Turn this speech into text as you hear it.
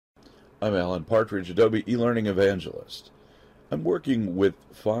I'm Alan Partridge, Adobe eLearning Evangelist. I'm working with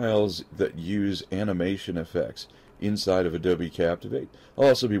files that use animation effects inside of Adobe Captivate. I'll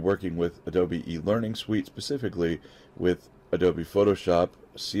also be working with Adobe eLearning Suite, specifically with Adobe Photoshop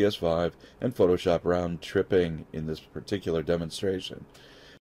CS5 and Photoshop round tripping in this particular demonstration.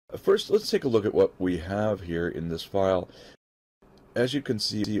 First, let's take a look at what we have here in this file. As you can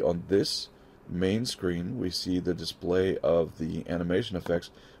see on this main screen, we see the display of the animation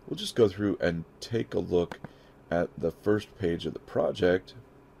effects. We'll just go through and take a look at the first page of the project.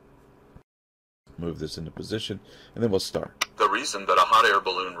 Move this into position, and then we'll start. The reason that a hot air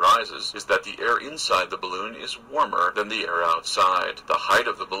balloon rises is that the air inside the balloon is warmer than the air outside. The height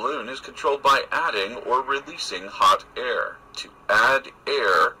of the balloon is controlled by adding or releasing hot air. To add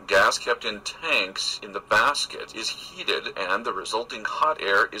air, gas kept in tanks in the basket is heated and the resulting hot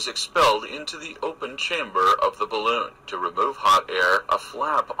air is expelled into the open chamber of the balloon. To remove hot air, a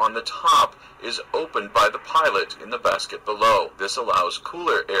flap on the top is opened by the pilot in the basket below. This allows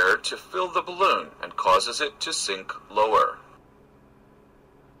cooler air to fill the balloon and causes it to sink lower.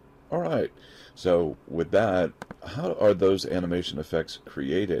 Alright, so with that, how are those animation effects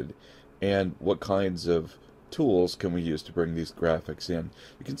created, and what kinds of tools can we use to bring these graphics in?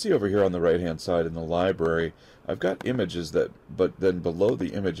 You can see over here on the right hand side in the library, I've got images but then below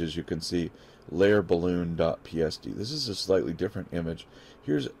the images you can see layerballoon.psd. This is a slightly different image.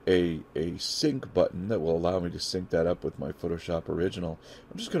 Here's a sync button that will allow me to sync that up with my Photoshop original.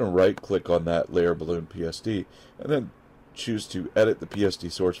 I'm just going to right click on that layerballoon.psd and then choose to edit the PSD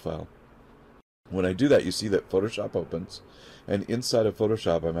source file. When I do that, you see that Photoshop opens, and inside of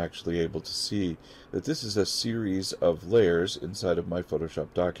Photoshop I'm actually able to see that this is a series of layers inside of my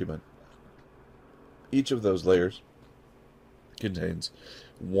Photoshop document. Each of those layers contains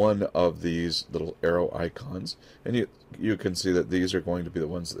one of these little arrow icons, and you can see that these are going to be the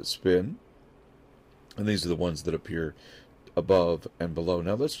ones that spin, and these are the ones that appear above and below.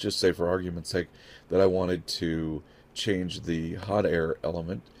 Now let's just say, for argument's sake, that I wanted to change the hot air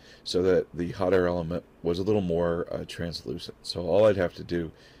element so that the hot air element was a little more translucent. So all I'd have to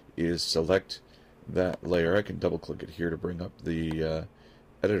do is select that layer. I can double click it here to bring up the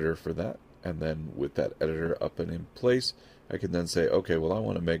editor for that, and then with that editor up and in place, I can then say, okay, well, I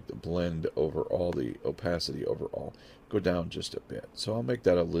want to make the blend overall, the opacity overall, go down just a bit. So I'll make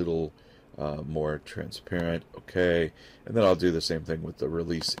that a little more transparent. Okay, and then I'll do the same thing with the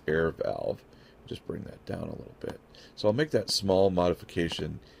release air valve. Just bring that down a little bit. So I'll make that small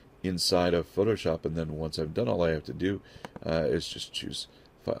modification inside of Photoshop, and then once I've done, all I have to do is just choose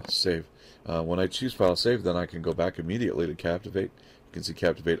File Save. When I choose File Save, then I can go back immediately to Captivate. You can see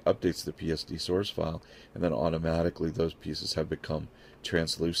Captivate updates the PSD source file, and then automatically those pieces have become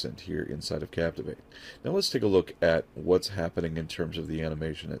translucent here inside of Captivate. Now let's take a look at what's happening in terms of the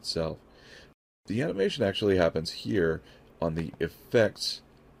animation itself. The animation actually happens here on the Effects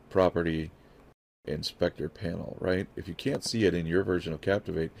property inspector panel, right? If you can't see it in your version of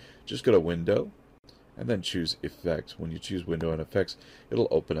Captivate, just go to Window and then choose Effects. When you choose Window and Effects, it'll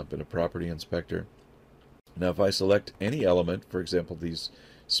open up in a property inspector. Now if I select any element, for example these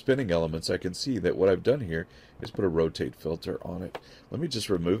spinning elements, I can see that what I've done here is put a rotate filter on it. Let me just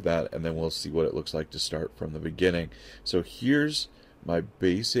remove that, and then we'll see what it looks like to start from the beginning. So here's my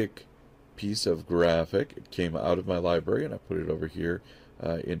basic piece of graphic. It came out of my library and I put it over here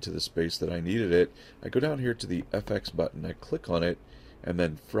into the space that I needed it. I go down here to the FX button, I click on it, and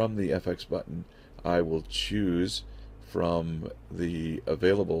then from the FX button I will choose from the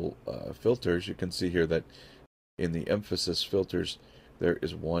available filters. You can see here that in the emphasis filters there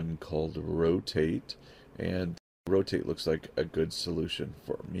is one called Rotate, and Rotate looks like a good solution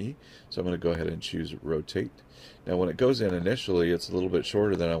for me, so I'm going to go ahead and choose Rotate. Now when it goes in initially, it's a little bit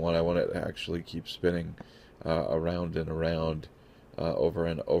shorter than I want. I want it to actually keep spinning around and around over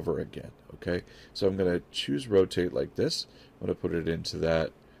and over again. Okay, so I'm going to choose Rotate like this. I'm going to put it into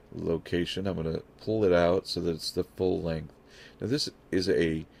that location. I'm going to pull it out so that it's the full length. Now this is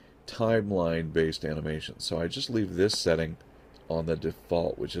a timeline based animation, so I just leave this setting on the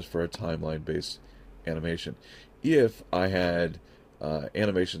default, which is for a timeline based animation. If I had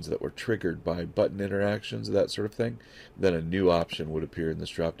animations that were triggered by button interactions, that sort of thing, then a new option would appear in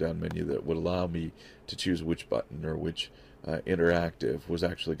this drop down menu that would allow me to choose which button or which interactive was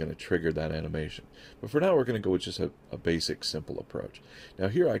actually going to trigger that animation. But for now we're going to go with just a basic simple approach. Now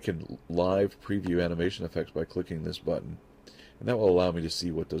here I can live preview animation effects by clicking this button, and that will allow me to see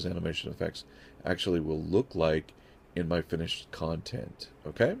what those animation effects actually will look like in my finished content.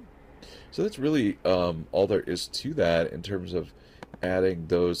 Okay, so that's really all there is to that in terms of adding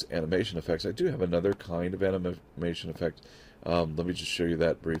those animation effects. I do have another kind of animation effect Let me just show you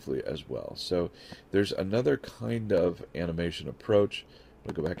that briefly as well. So there's another kind of animation approach.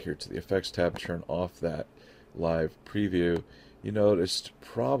 I'll go back here to the Effects tab, turn off that live preview. You noticed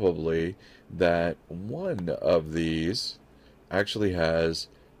probably that one of these actually has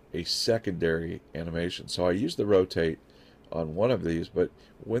a secondary animation. So I use the rotate on one of these, but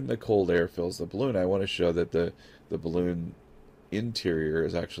when the cold air fills the balloon, I want to show that the balloon interior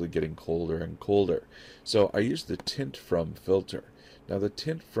is actually getting colder and colder. So I use the Tint From filter. Now the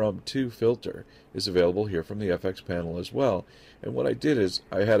Tint From To filter is available here from the FX panel as well. And what I did is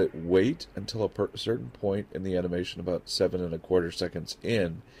I had it wait until a certain point in the animation, about 7¼ seconds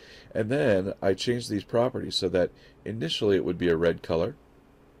in, and then I changed these properties so that initially it would be a red color,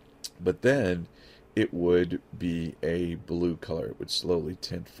 but then it would be a blue color. It would slowly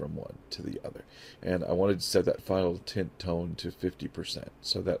tint from one to the other. And I wanted to set that final tint tone to 50%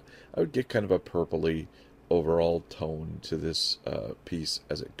 so that I would get kind of a purpley overall tone to this piece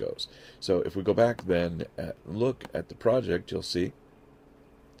as it goes. So if we go back then and look at the project, you'll see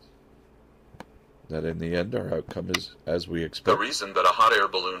that in the end our outcome is as we expect. The reason that a hot air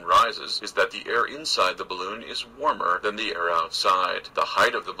balloon rises is that the air inside the balloon is warmer than the air outside. The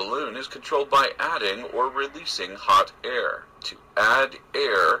height of the balloon is controlled by adding or releasing hot air. To add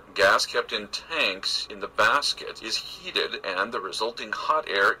air, gas kept in tanks in the basket is heated and the resulting hot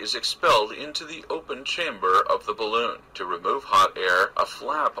air is expelled into the open chamber of the balloon. To remove hot air, a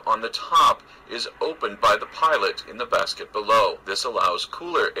flap on the top is opened by the pilot in the basket below. This allows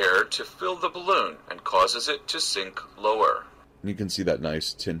cooler air to fill the balloon and causes it to sink lower. You can see that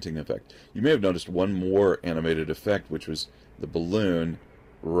nice tinting effect. You may have noticed one more animated effect, which was the balloon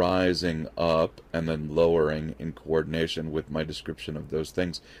rising up and then lowering in coordination with my description of those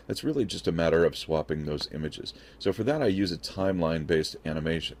things. That's really just a matter of swapping those images. So for that I use a timeline-based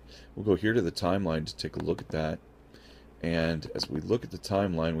animation. We'll go here to the timeline to take a look at that. And as we look at the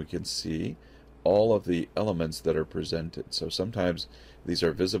timeline, we can see all of the elements that are presented. So sometimes these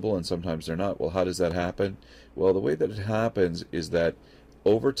are visible and sometimes they're not. Well, how does that happen? Well, the way that it happens is that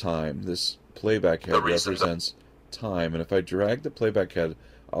over time, this playback head represents time, and if I drag the playback head,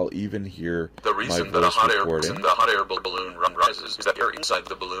 I'll even hear the reason my that voice recording. The hot air balloon rises is that air inside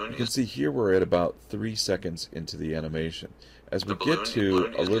the balloon. You can see here we're at about 3 seconds into the animation. As we get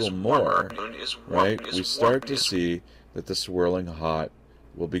to a little more, right, we start to see that the swirling hot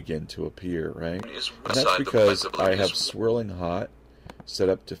will begin to appear, right? And that's because I have swirling hot set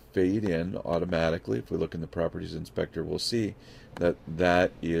up to fade in automatically. If we look in the Properties Inspector, we'll see that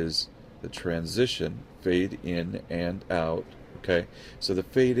that is the transition, fade in and out. Okay, so the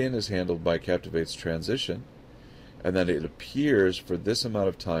fade in is handled by Captivate's transition, and then it appears for this amount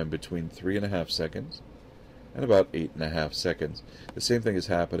of time between 3.5 seconds and about 8.5 seconds. The same thing is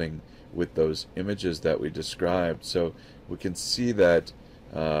happening with those images that we described. So we can see that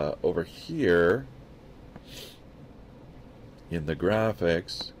over here in the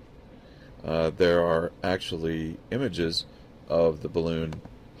graphics, there are actually images of the balloon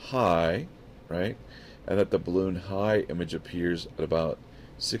high, right? And that the balloon high image appears at about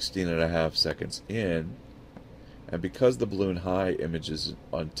 16.5 seconds in. And because the balloon high image is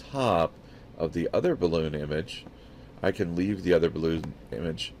on top of the other balloon image, I can leave the other balloon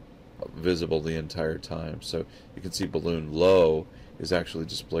image visible the entire time. So you can see balloon low is actually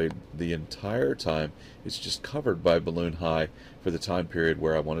displayed the entire time. It's just covered by balloon high for the time period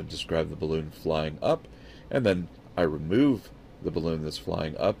where I want to describe the balloon flying up, and then I remove the balloon that's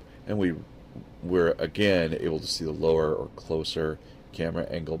flying up, and we're again able to see the lower or closer camera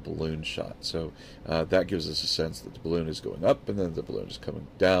angle balloon shot. So that gives us a sense that the balloon is going up and then the balloon is coming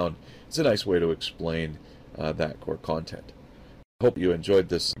down. It's a nice way to explain that core content. I hope you enjoyed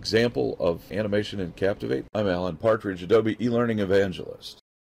this example of animation in Captivate. I'm Alan Partridge, Adobe eLearning Evangelist.